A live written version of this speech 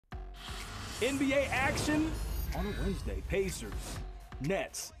NBA action on a Wednesday. Pacers,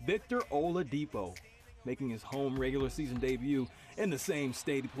 Nets, Victor Oladipo making his home regular season debut in the same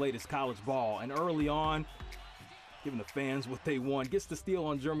state he played his college ball. And early on, giving the fans what they want, gets the steal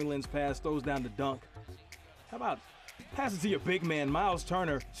on Jeremy Lin's pass, throws down the dunk. How about pass it to your big man, Miles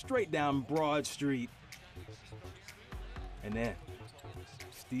Turner, straight down Broad Street. And then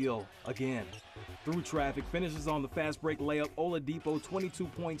steal again through traffic, finishes on the fast break layup. Oladipo, 22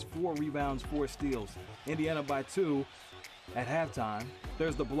 points, 4 rebounds, 4 steals. Indiana by 2 at halftime.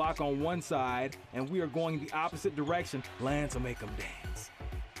 There's the block on one side, and we are going the opposite direction. Lance will make him dance.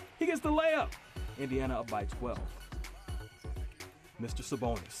 He gets the layup. Indiana up by 12. Mr.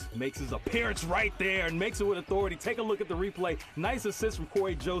 Sabonis makes his appearance right there and makes it with authority. Take a look at the replay. Nice assist from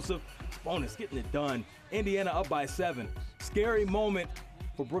Corey Joseph. Sabonis getting it done. Indiana up by 7. Scary moment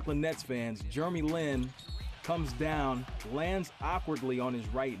for Brooklyn Nets fans. Jeremy Lin comes down, lands awkwardly on his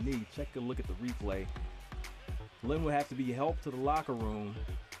right knee. Check a look at the replay. Lin would have to be helped to the locker room,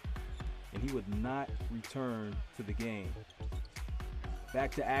 and he would not return to the game.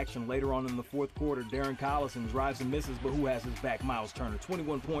 Back to action later on in the fourth quarter. Darren Collison drives and misses, but who has his back? Miles Turner,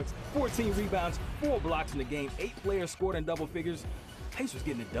 21 points, 14 rebounds, 4 blocks in the game. 8 players scored in double figures. Pacers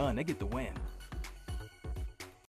getting it done. They get the win.